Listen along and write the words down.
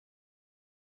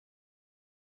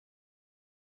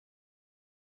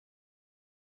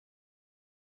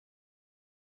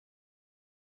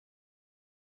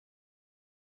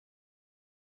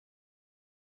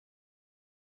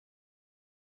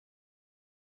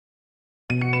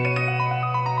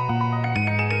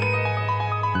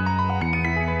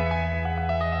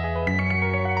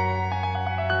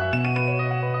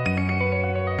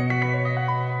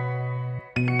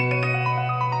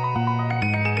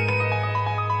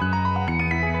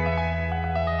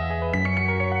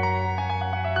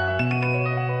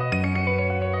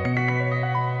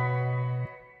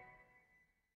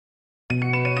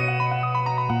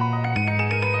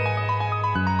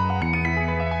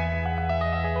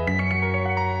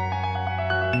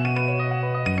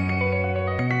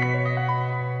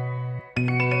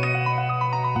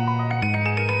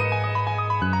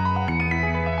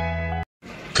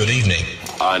Good evening.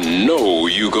 I know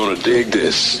you're gonna dig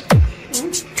this.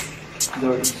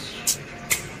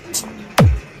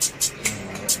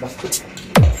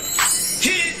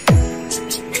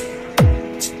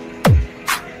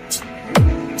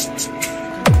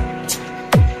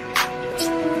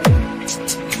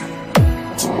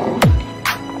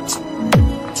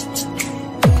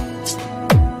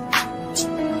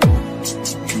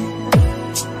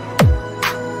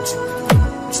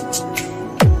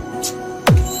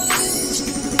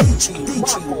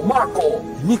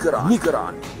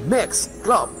 Nigaran Next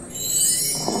Club.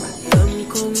 Alam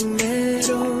kong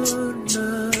meron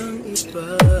ng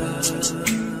iba,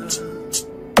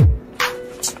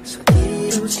 sa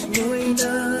kilos mo'y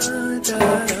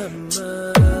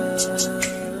nadarama.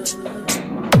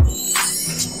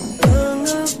 Ang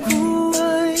ako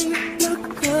ay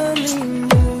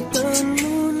nakalimutan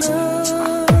mo na,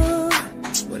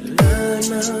 wala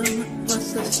nang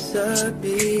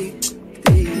masasabi,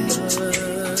 diba?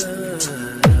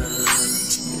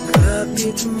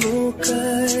 Kapit mo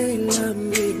kay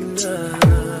lamig na,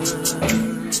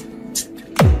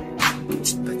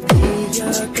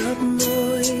 pag-iyakap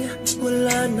mo'y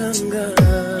wala nang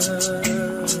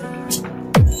gaan.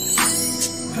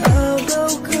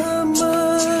 Agaw ka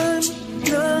man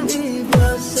ng iba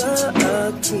sa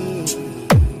akin,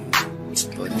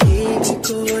 pag-ibig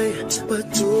ko'y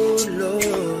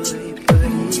patuloy pa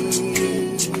rin.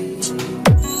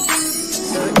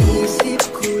 Sa isip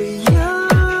ko'y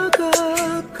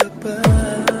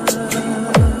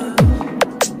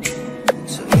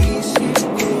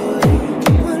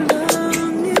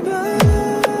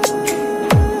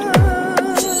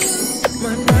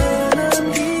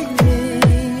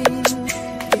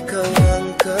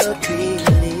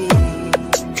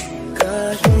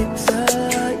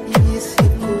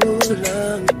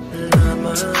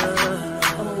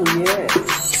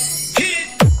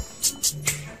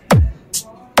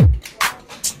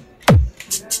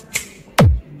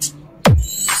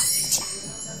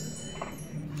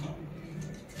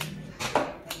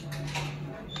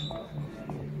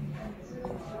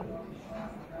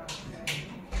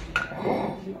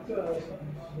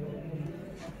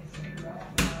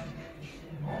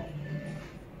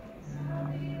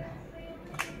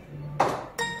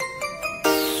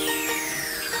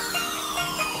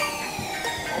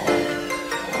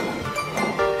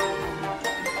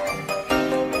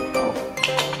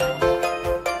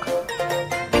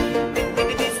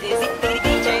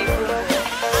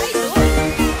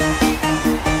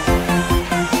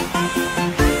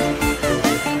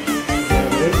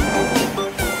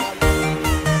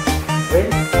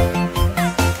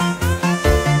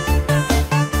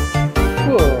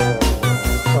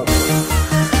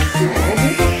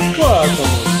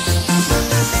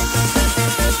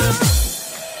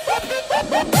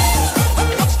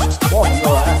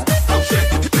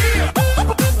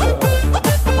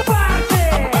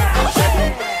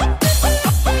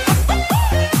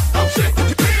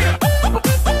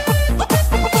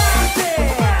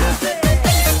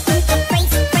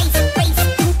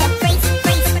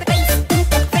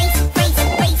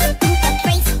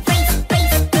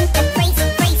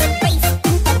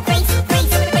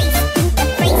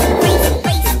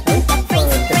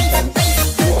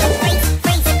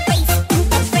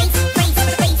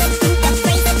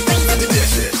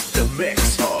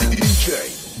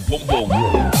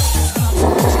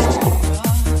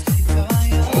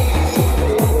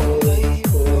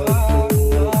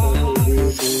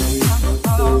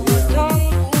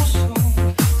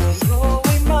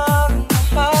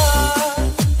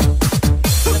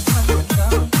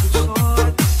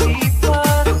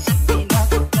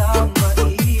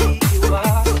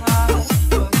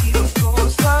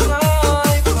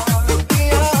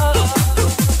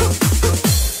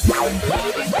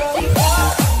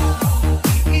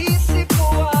isip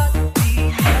ko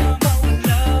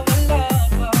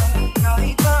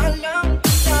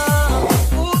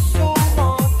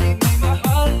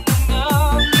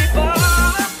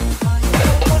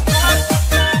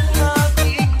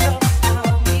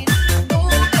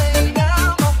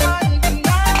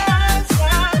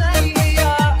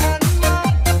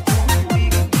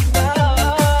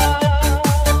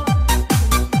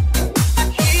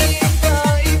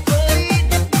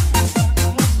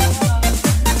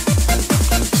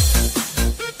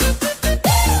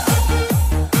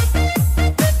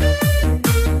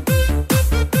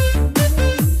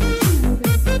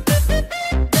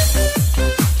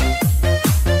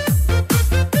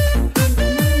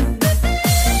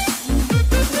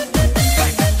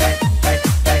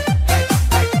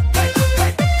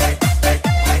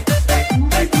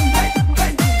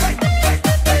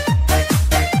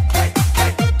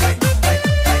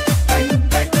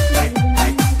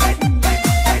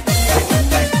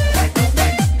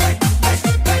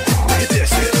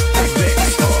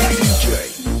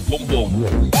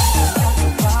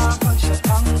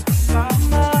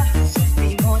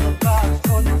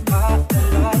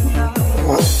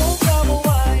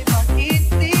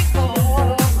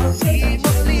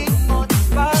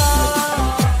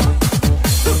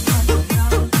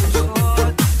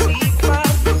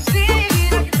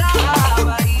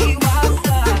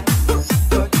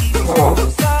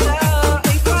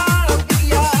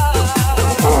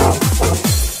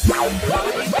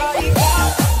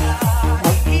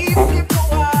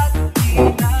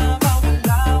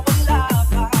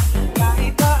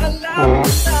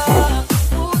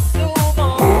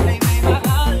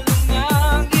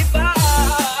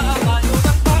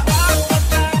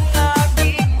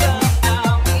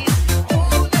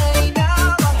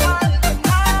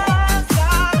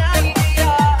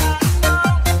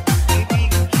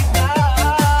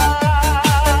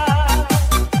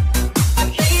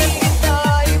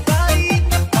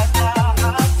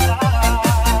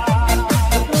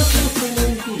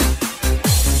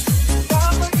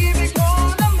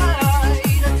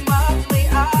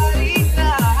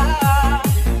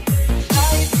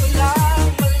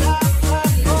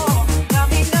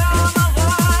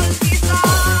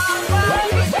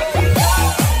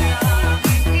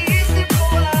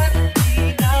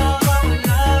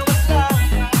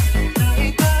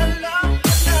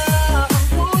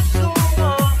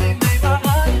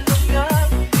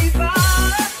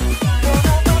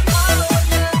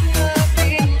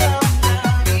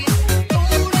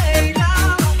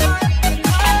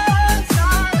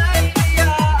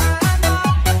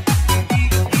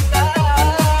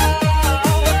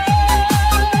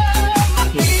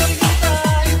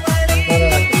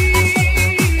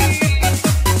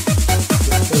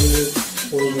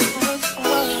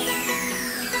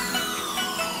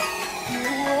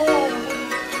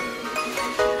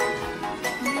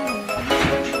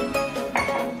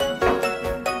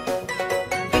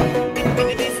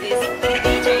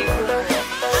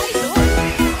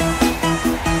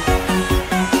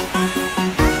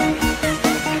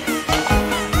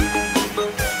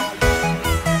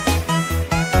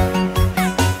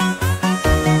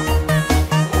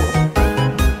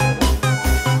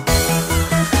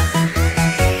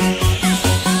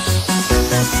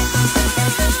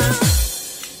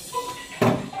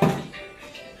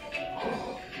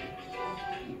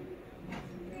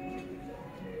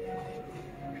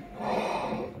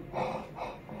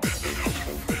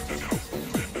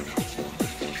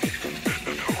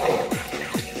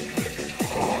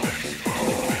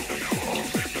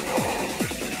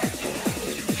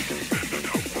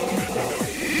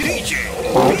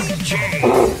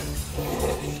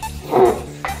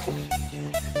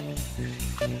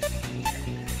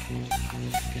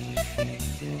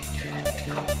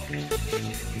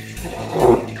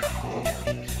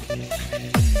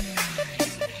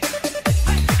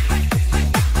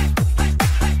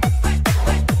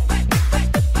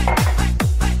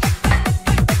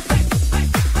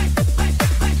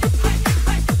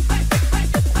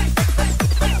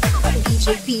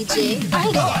BJ,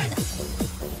 I got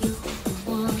you, the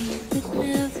one that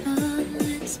never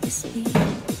lets me speak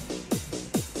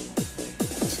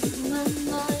to my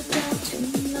mind and to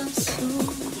my soul.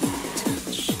 You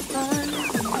touch my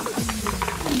mind.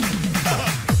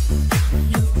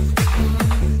 You're the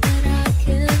one that I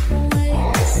can't wait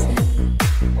to see.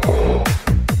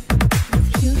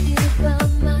 With you here by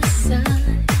my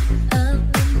side, I'm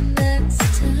in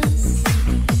ecstasy.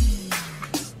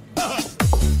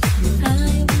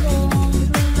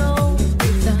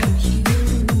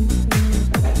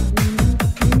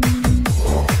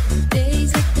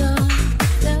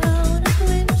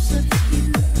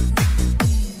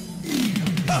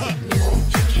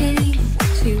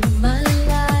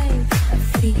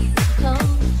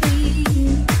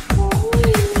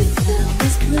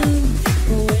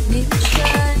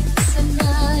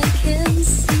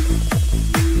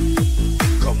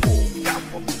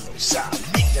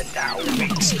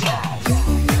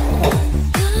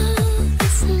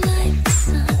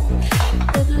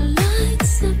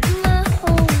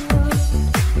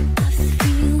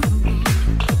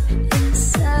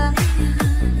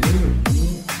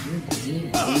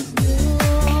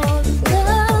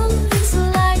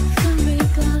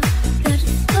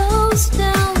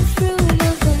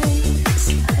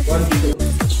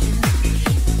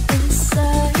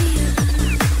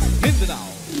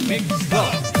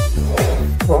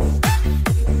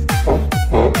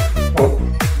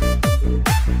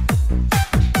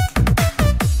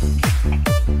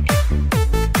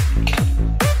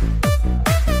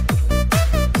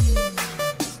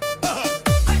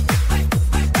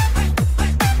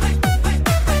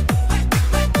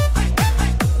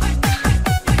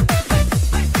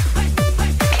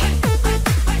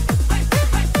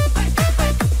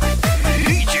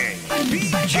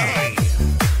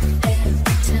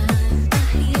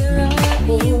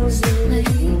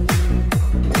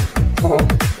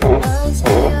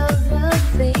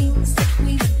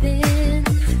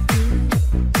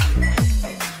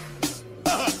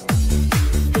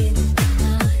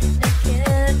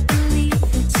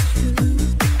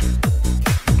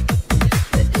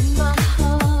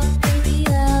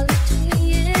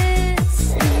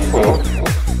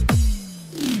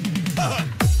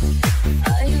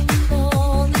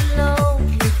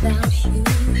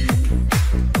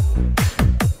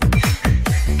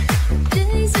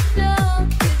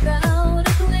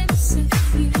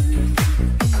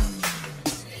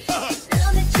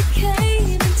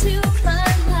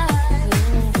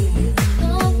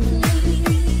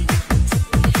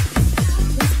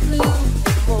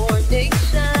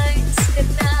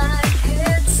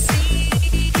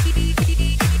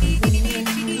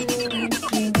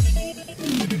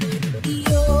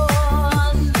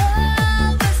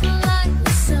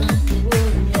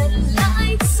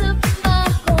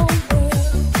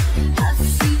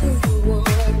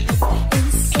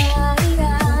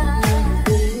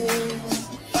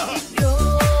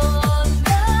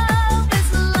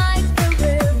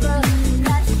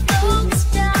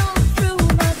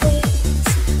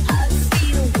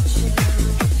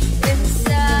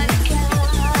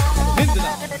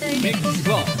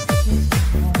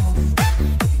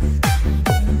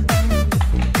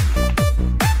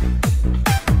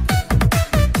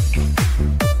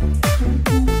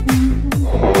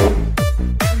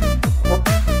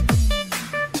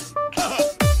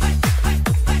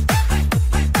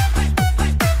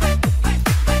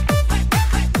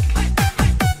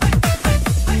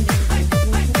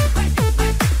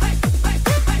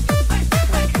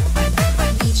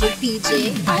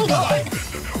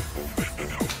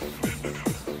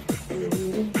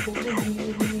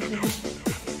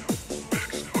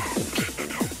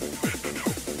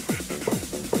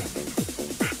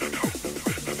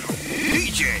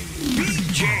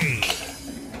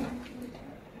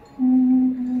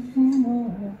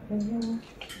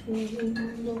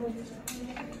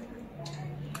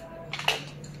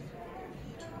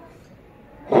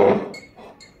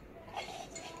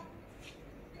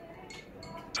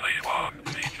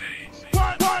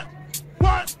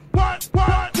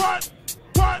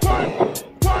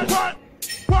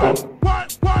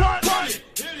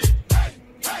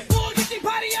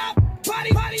 Party up,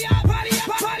 party up, party up, party up,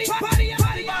 party up, party up,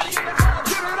 party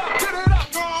up.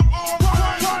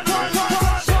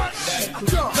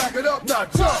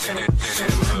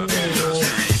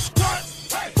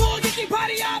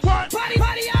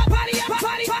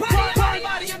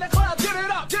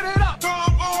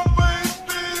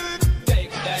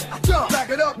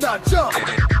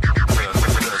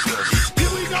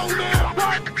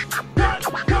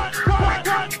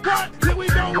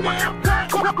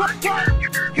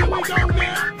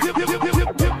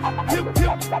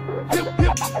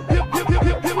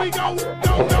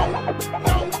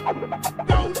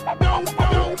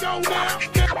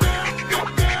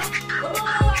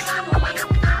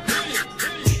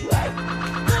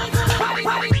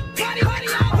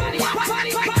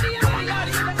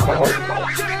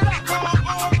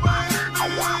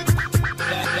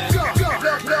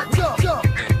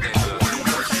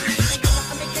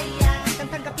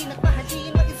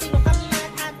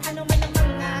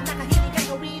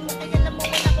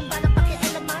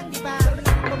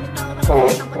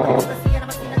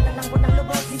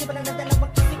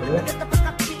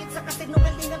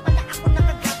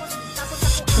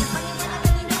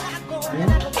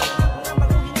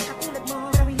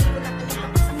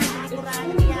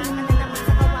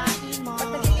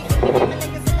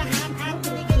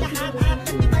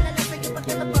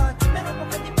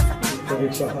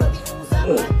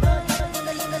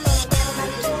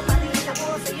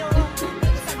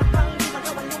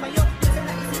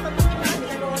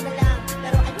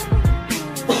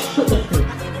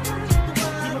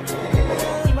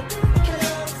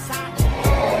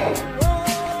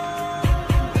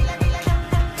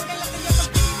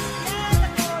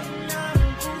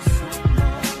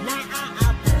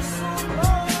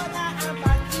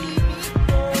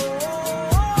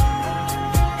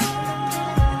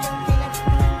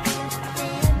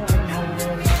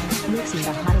 Mixing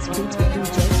the hottest beats with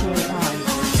DJ Joy.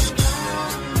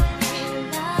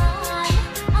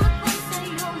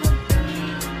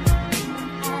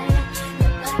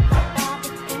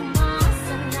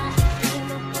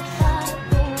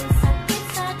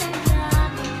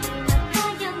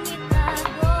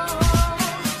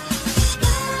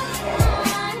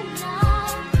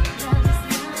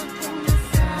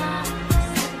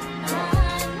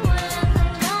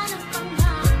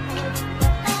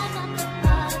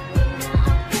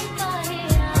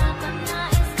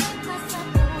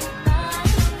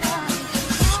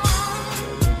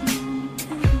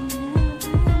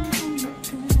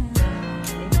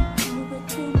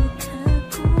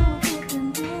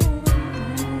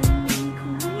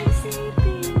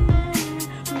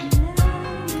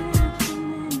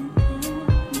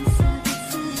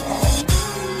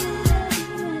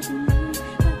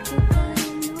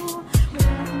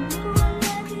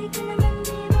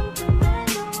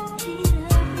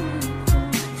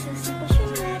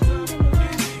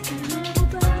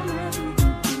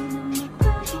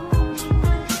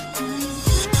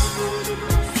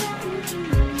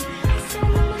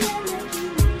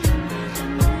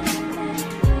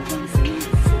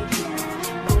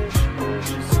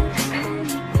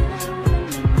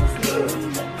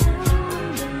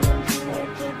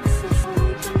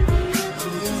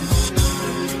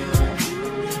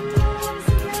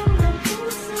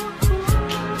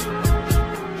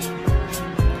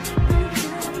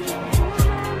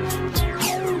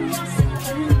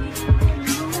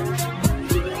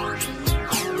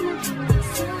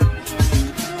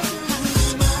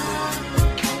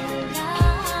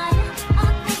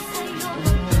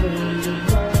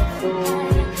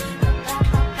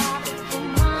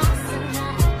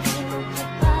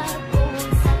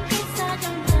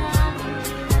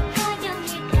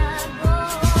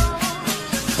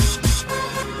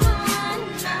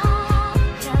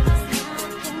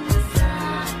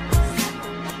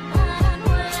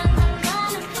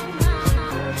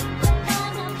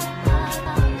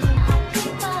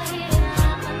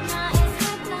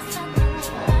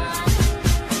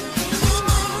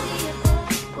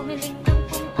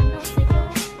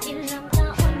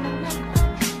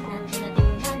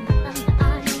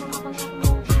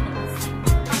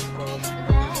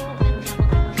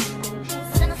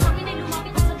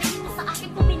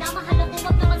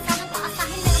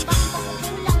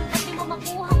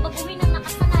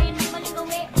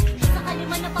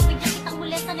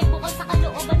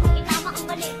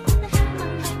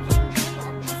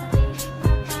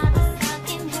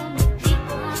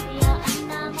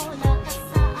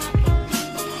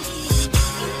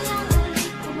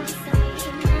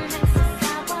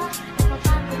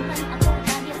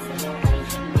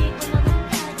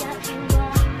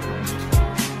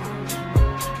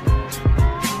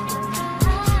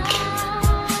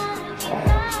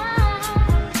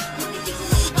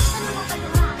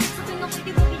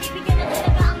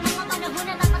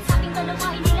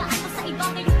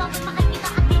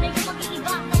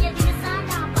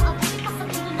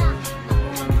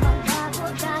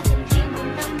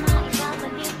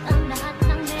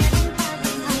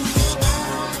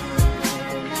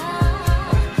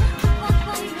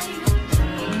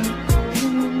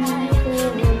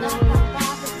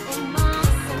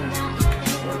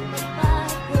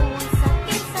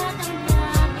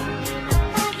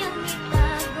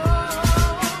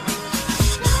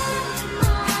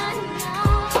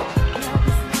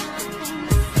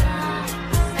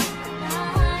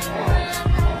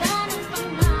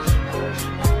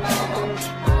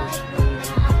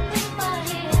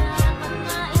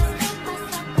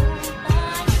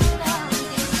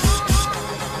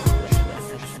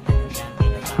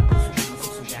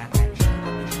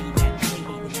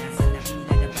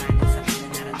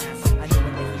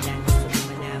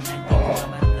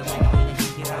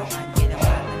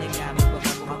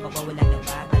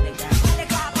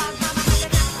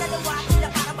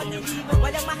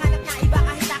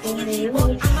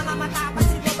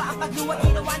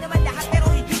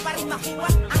 makuha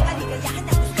ang kaligayahan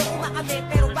na gusto kong makamit.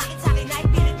 Pero bakit sa'kin ay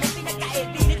pilit mo pinagkait?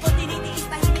 Pilit ko tinitiis,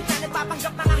 tahimik na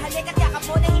nagpapanggap mga halik at yakap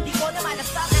mo na hindi ko na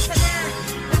malagsak. Nasa na?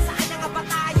 Nasaan na nga ba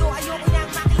tayo? Ayoko nang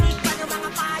makinig pa ng mga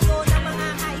payo ng mga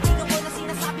kaibigan ko na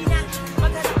sinasabi na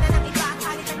maghanap na ng iba at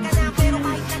halitan ka na. Pero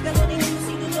kahit na gano'n ay hindi ko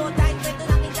sinunod dahil kwento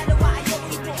namin dalawa ayoko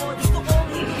ituon. Gusto kong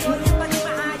ibigay yan pa rin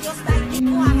maayos dahil di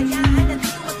ko hahayaan na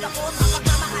dito magkapos ang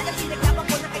pagmamahal ang pinaglabang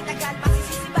ko na kay tagal.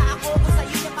 Masisisi ba ako kung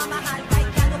sa'yo yung pamahal? Kahit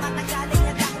gano'n matagal ay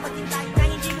handa ko maghintay na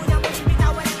hindi mo na muling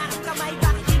bitawan ang aking kamay.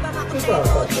 Bakit di ba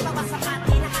makontento? Di ba masapat?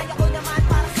 Hinahaya ko naman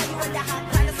para sa'yo ang lahat.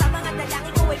 Sana sa mga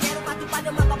dalangin ko ay meron matupad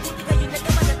na mapabuti kayo na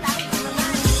naman ang tanging tunangan.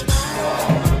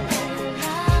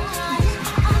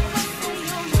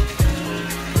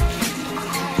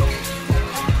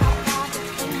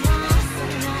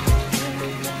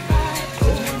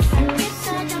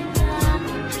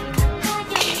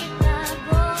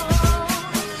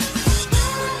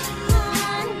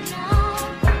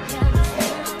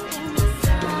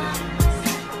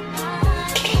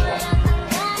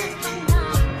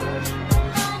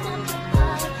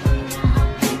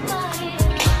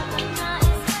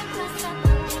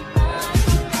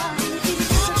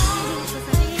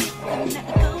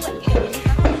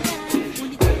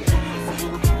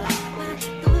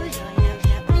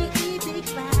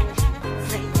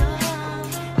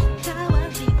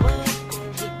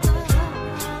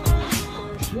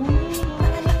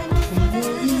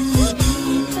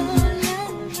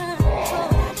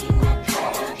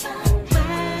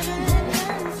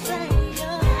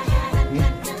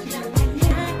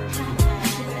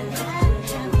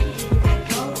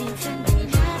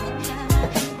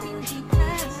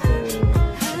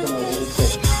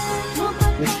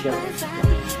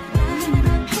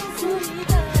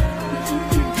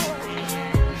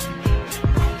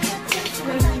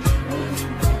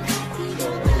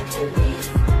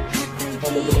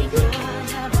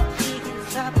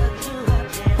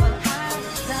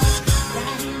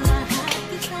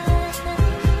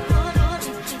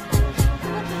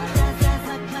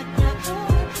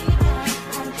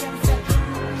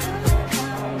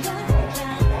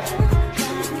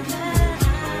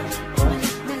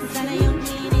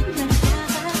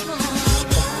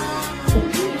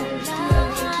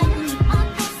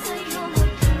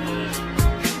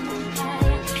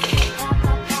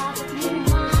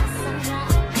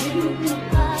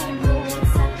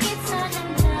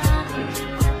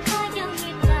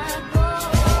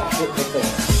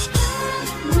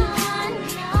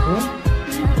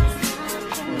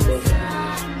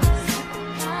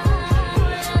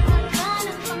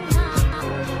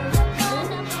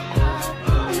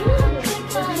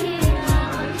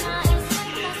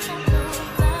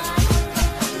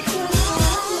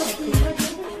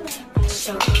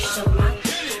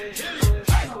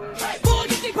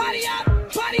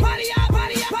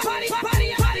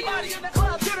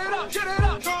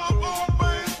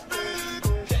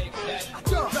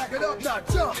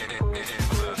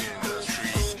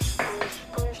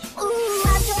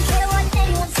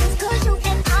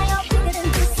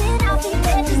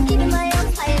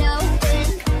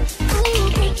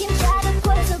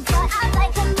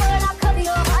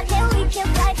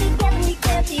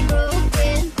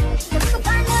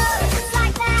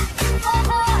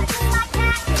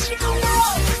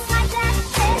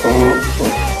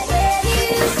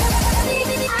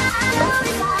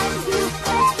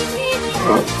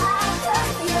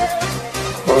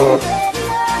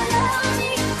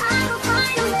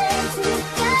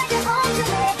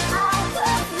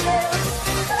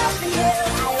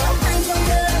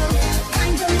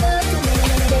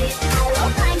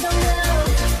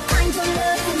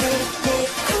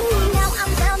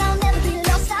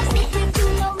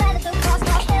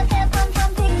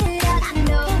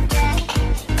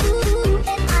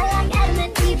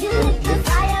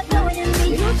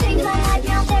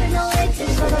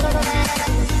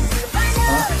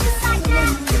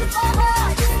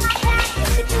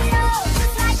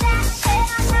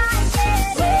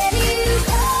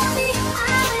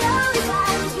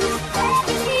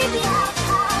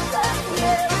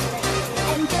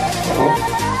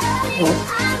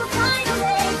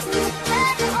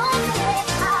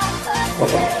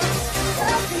 Okay.